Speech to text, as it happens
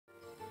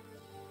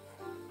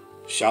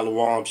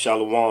Shalom,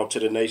 shalom to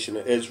the nation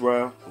of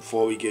Israel.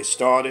 Before we get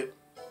started,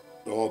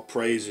 all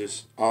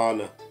praises,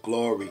 honor,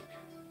 glory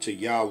to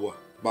Yahweh,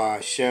 by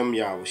Hashem,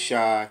 Yahweh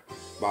Shai,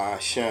 by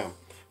Hashem,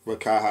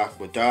 Rakaha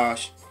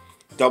Wadash.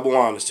 Double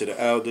honors to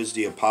the elders,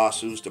 the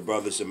apostles, the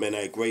brothers and men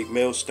at Great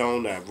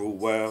Millstone that rule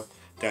well,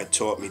 that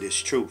taught me this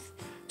truth.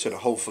 To the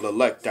hopeful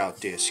elect out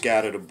there,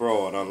 scattered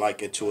abroad,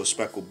 unlike unto a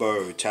speckled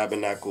bird,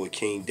 tabernacle of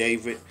King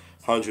David,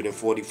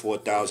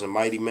 144,000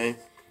 mighty men.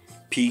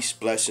 Peace,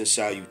 blessings,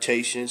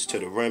 salutations to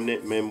the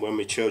remnant, men,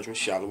 women, children,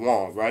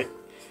 shalom, right?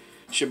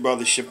 It's your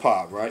brother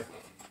Shapar, right?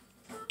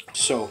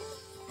 So,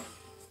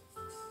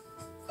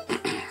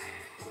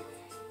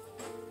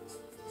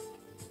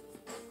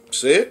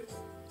 sit,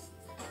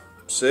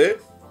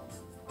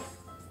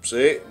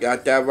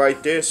 got that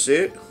right there,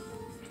 sit.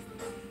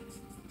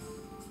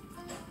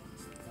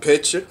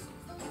 Picture,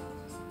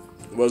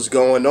 what's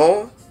going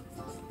on?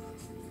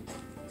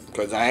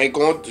 Cause I ain't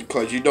going to,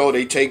 cause you know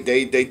they take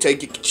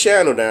your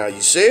channel down.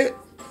 You see it?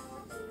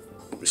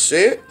 You see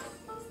it?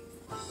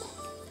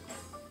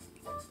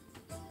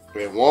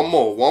 And one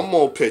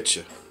more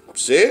picture.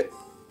 See it?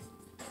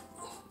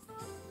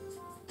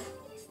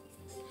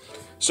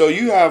 So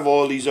you have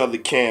all these other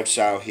camps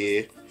out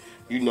here.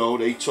 You know,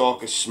 they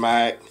talking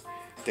smack.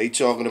 They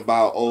talking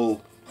about,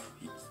 oh,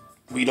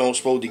 we don't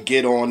supposed to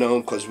get on them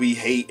because we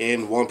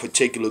hating one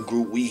particular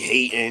group. We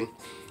hating.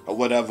 Or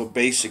whatever,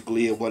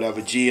 basically, or whatever.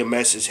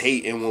 GMS is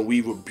hating when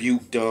we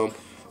rebuke them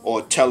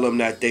or tell them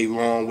that they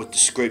wrong with the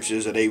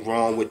scriptures or they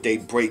wrong with they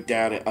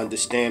breakdown and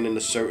understanding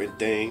of certain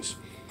things.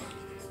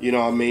 You know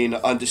what I mean?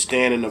 The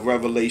understanding of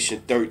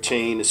Revelation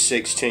 13 to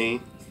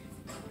 16.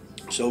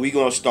 So we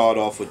going to start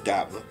off with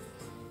that one.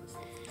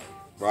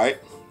 Right?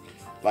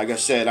 Like I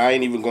said, I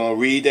ain't even going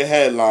to read the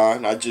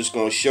headline. I just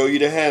going to show you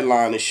the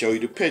headline and show you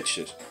the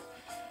pictures.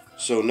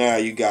 So now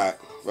you got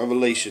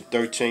Revelation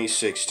 13,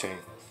 16.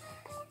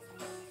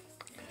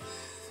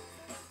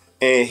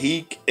 And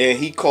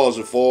he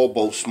causeth all,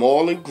 both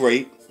small and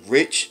great,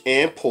 rich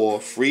and poor,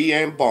 free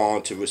and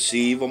bond, to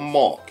receive a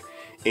mark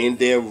in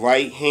their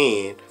right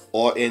hand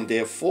or in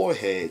their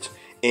foreheads,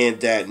 and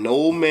that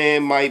no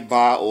man might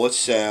buy or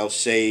sell,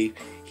 save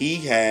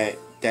he had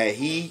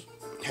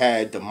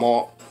the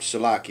mark,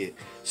 Salakia,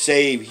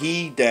 save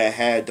he that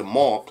had the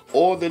mark,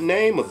 or the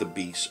name of the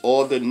beast,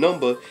 or the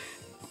number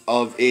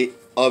of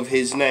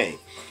his name.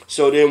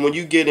 So then when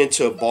you get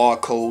into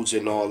barcodes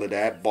and all of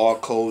that,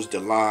 barcodes, the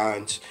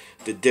lines,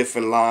 the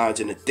different lines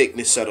and the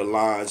thickness of the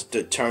lines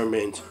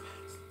determines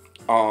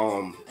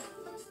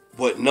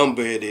what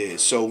number it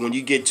is. So when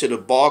you get to the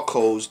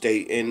barcodes,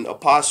 and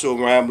Apostle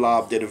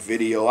Ramlob did a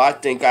video. I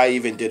think I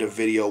even did a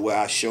video where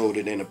I showed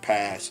it in the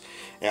past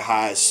and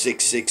how it's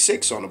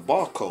 666 on the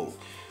barcode.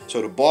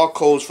 So the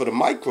barcodes for the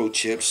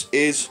microchips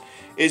is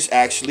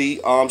actually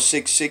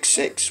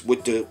 666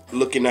 with the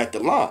looking at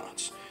the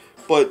lines.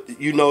 But,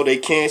 you know, they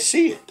can't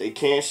see it. They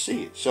can't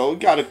see it. So we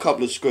got a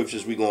couple of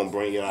scriptures we're going to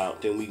bring it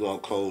out. Then we're going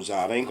to close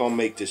out. I ain't going to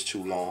make this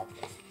too long.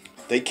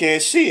 They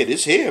can't see it.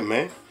 It's here,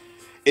 man.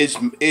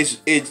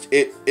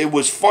 It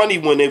was funny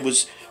when it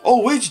was,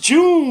 oh, it's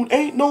June.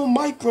 Ain't no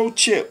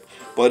microchip.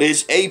 But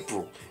it's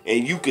April.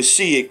 And you can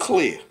see it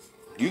clear.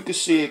 You can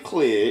see it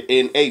clear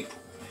in April.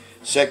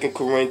 2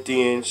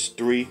 Corinthians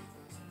 3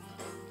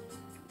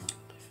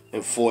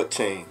 and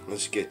 14.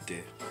 Let's get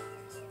there.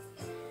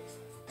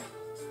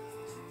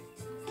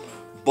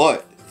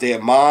 But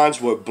their minds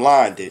were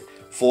blinded,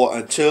 for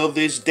until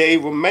this day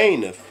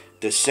remaineth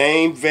the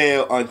same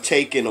veil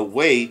untaken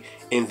away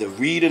in the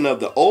reading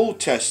of the Old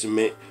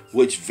Testament,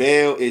 which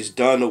veil is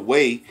done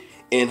away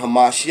in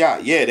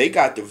Hamashiach. Yeah, they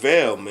got the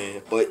veil,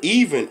 man. But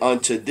even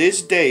unto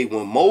this day,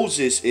 when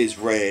Moses is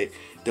read,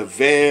 the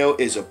veil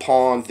is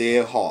upon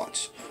their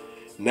hearts.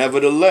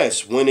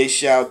 Nevertheless, when it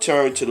shall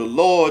turn to the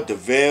Lord, the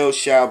veil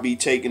shall be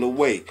taken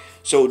away.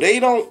 So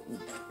they're not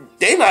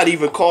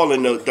even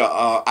calling the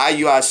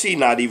IUIC,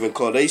 not even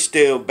called. They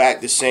still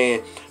back to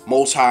saying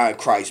Most High and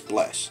Christ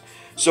bless.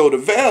 So the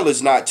veil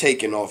is not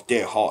taken off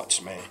their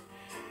hearts, man.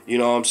 You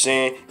know what I'm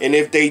saying? And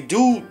if they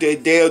do,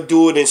 they'll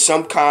do it in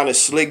some kind of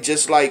slick,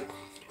 just like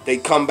they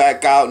come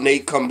back out and they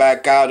come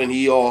back out and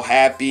he all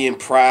happy and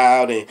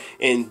proud and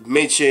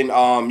mention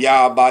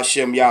Yahweh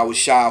Bashem, Yahweh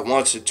Shai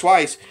once or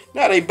twice.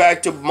 Now they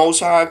back to Most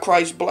High and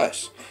Christ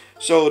bless.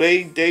 So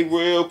they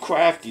real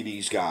crafty,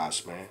 these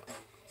guys, man.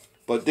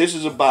 But this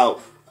is about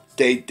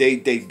they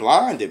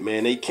blinded,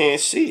 man. They can't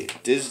see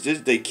it. This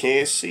they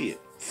can't see it.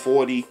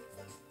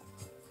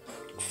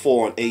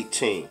 44 and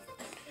 18.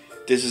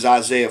 This is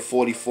Isaiah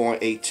 44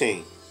 and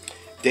 18.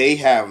 They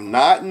have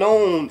not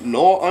known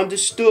nor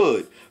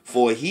understood,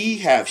 for he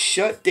have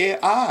shut their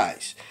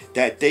eyes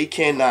that they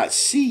cannot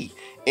see,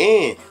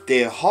 and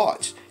their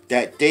hearts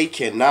that they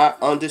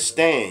cannot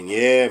understand.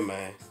 Yeah,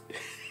 man.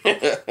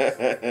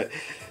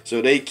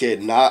 So they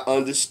cannot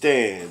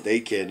understand. They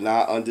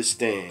cannot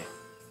understand.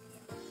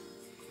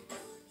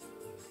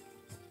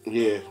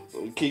 Yeah,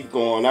 keep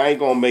going. I ain't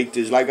gonna make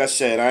this, like I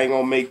said, I ain't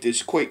gonna make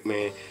this quick,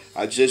 man.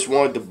 I just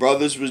wanted, the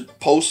brothers was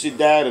posted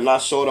that and I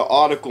saw the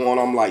article and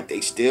I'm like,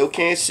 they still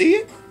can't see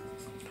it?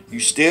 You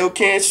still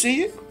can't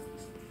see it?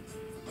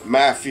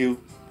 Matthew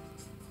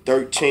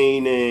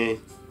 13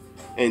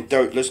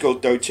 let's go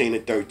 13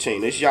 and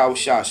 13. This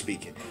Yahushua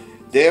speaking.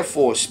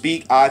 Therefore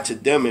speak I to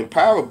them in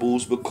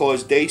parables,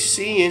 because they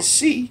see and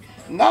see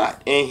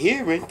not, and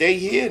hearing they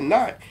hear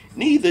not,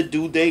 neither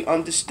do they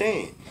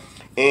understand.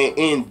 And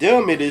in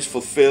them it is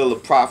fulfilled a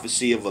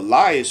prophecy of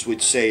Elias,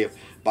 which saith,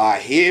 by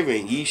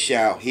hearing ye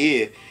shall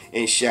hear,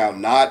 and shall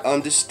not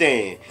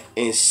understand,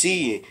 and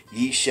seeing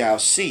ye shall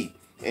see,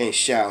 and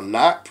shall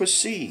not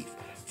perceive.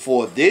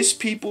 For this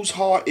people's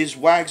heart is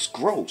waxed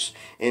gross,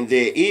 and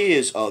their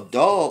ears are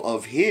dull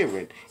of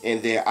hearing,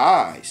 and their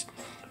eyes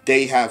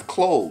they have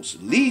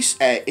closed,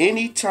 lest at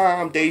any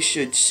time they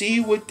should see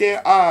with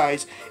their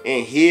eyes,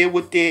 and hear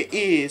with their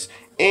ears,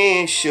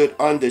 and should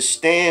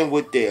understand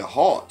with their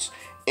hearts,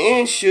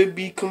 and should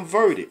be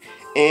converted,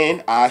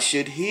 and I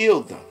should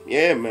heal them.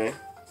 Yeah, man.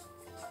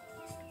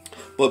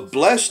 But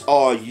blessed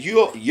are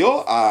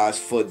your eyes,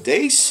 for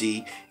they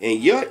see,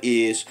 and your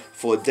ears,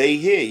 for they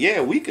hear.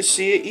 Yeah, we can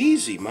see it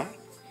easy, man.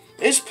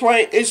 It's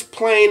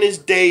plain as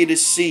day to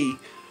see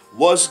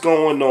what's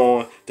going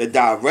on, the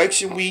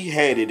direction we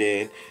headed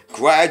in,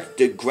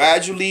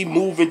 gradually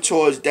moving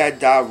towards that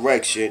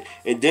direction,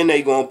 and then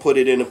they gonna put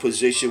it in a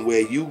position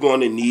where you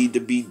gonna need to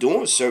be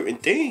doing certain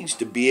things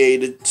to be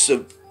able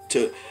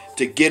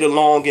to get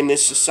along in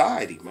this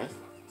society, man.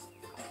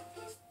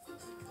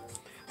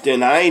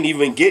 Then I ain't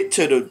even get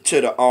to the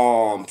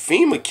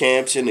FEMA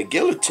camps and the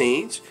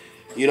guillotines.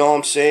 You know what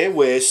I'm saying?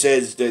 Where it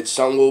says that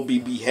some will be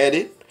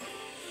beheaded.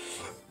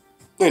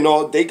 You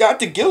know, they got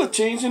the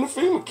guillotines in the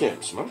FEMA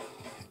camps, man.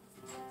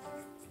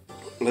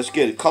 Let's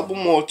get a couple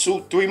more,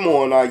 2-3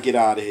 more, and I get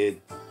out of here.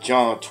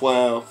 John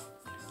 12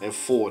 and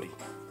 40.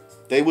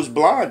 They was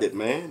blinded,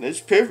 man. This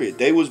period.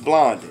 They was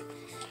blinded.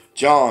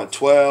 John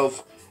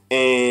 12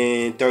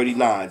 and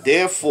 39.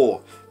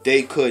 Therefore,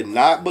 they could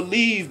not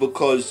believe,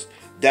 because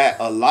that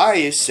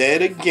Elias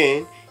said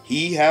again,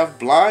 he have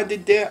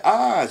blinded their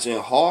eyes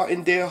and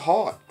hardened their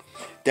heart,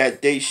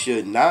 that they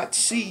should not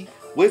see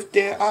with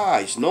their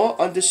eyes, nor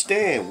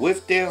understand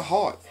with their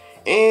heart,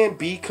 and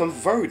be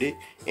converted,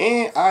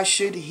 and I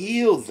should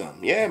heal them.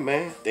 Yeah,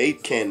 man. They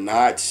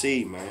cannot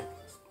see, man.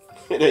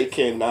 They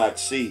cannot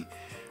see.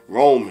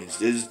 Romans.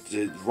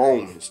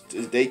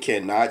 They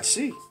cannot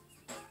see.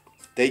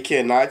 They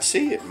cannot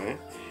see it, man.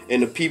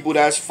 And the people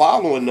that's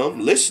following them,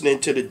 listening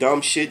to the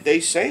dumb shit they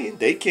saying,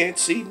 they can't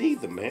see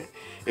neither, man.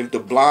 If the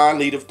blind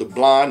leadeth the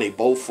blind, they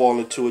both fall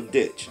into a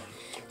ditch.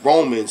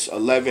 Romans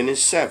 11 and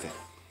 7.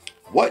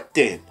 What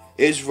then?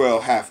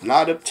 Israel hath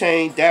not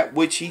obtained that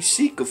which he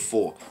seeketh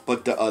for,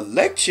 but the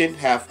election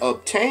hath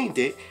obtained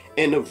it,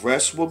 and the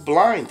rest were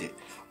blinded.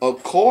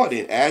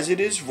 According as it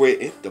is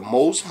written, the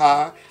Most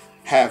High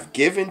hath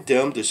given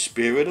them the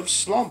spirit of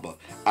slumber,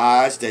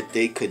 eyes that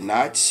they could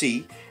not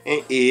see,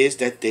 and ears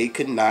that they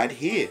could not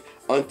hear,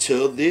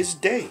 until this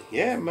day.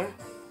 Yeah, man.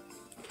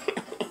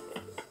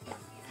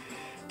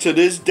 To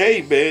this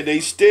day, man, they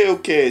still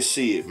can't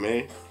see it,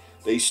 man.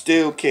 They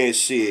still can't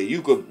see it.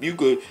 You could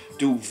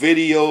do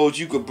videos,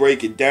 you could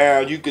break it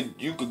down, you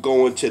could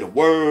go into the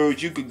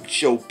words, you could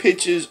show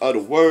pictures of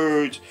the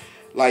words.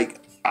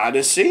 Like, I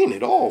done seen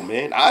it all,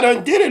 man. I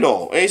done did it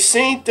all. And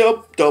seen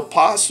the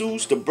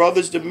apostles, the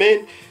brothers, the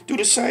men do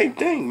the same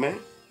thing, man.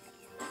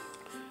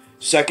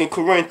 2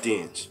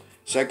 Corinthians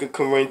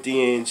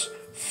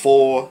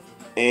 4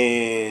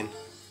 and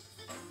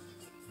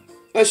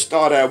let's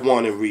start at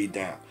 1 and read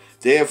down.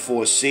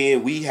 Therefore,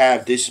 seeing we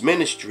have this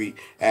ministry,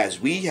 as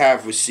we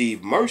have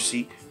received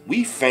mercy,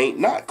 we faint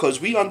not,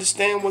 because we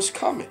understand what's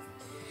coming,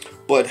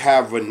 but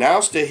have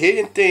renounced the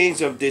hidden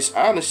things of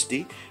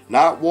dishonesty,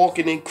 not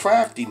walking in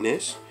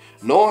craftiness,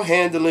 nor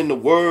handling the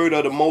word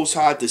of the Most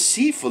High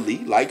deceitfully,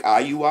 like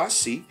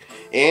IUIC,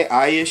 and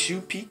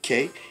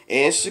ISUPK,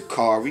 and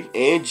Sakari,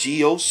 and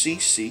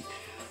GOCC,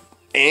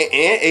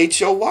 and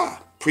HOI.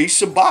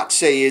 Priest Sabak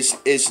say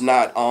it's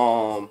not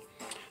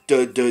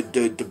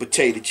the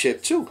potato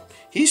chip too.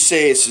 He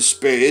says the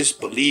spirit is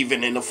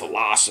believing in the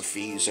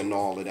philosophies and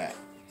all of that.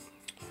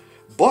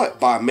 But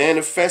by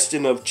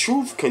manifesting of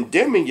truth,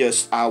 condemning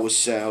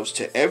ourselves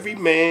to every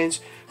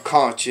man's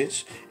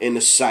conscience in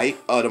the sight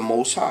of the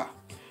Most High.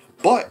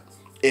 But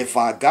if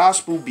our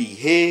gospel be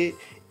hid,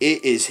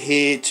 it is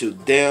hid to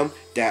them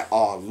that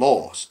are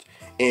lost,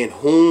 in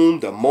whom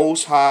the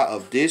Most High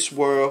of this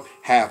world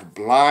have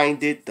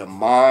blinded the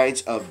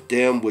minds of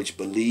them which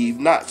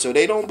believe not. So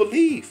they don't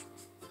believe.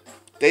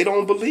 They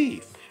don't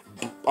believe.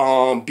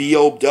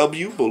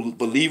 BOW,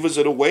 believers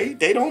of the way,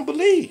 they don't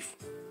believe.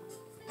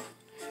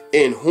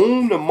 In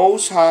whom the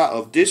Most High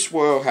of this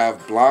world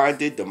have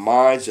blinded the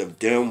minds of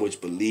them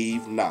which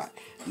believe not,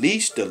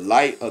 lest the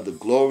light of the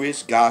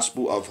glorious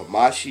gospel of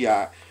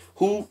Hamashiach,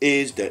 who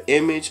is the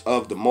image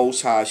of the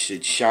Most High,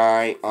 should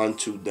shine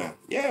unto them.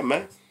 Yeah,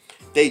 man.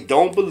 They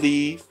don't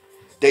believe.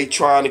 They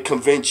trying to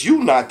convince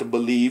you not to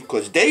believe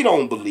because they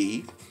don't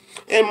believe.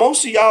 And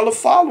most of y'all are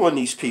following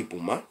these people,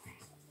 man.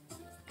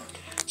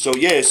 So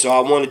yeah, so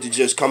I wanted to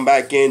just come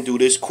back in, do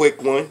this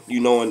quick one, you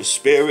know, in the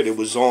spirit. It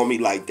was on me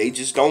like they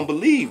just don't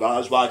believe. I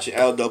was watching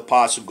Elder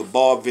Apostle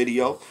Gabar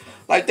video.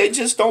 Like they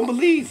just don't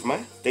believe,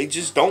 man. They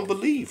just don't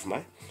believe,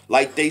 man.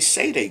 Like they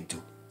say they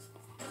do.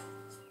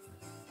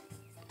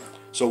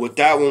 So with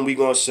that one, we're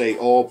going to say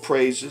all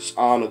praises,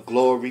 honor,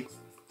 glory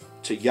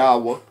to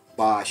Yahweh,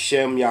 by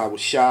Hashem, Yahweh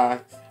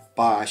Shai,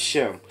 by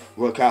Hashem,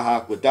 Ruach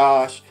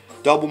HaKodesh.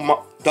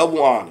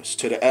 Double honors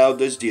to the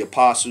elders, the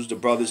apostles, the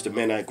brothers, the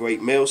men at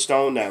Great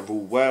Millstone that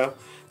rule well,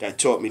 that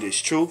taught me this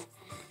truth.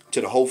 To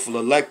the hopeful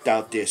elect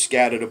out there,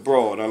 scattered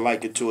abroad,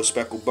 unlike it to a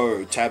speckled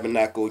bird,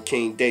 tabernacle of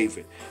King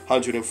David,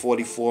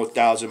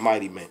 144,000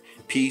 mighty men.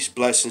 Peace,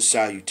 blessings,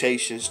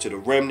 salutations to the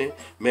remnant,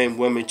 men,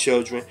 women,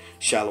 children.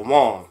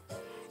 Shalom.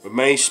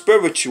 Remain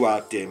spiritual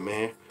out there,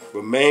 man.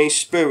 Remain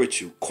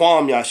spiritual.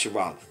 Kwam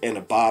Yasharala and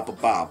the Bible,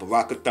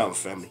 Barakatham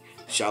family.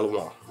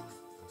 Shalom.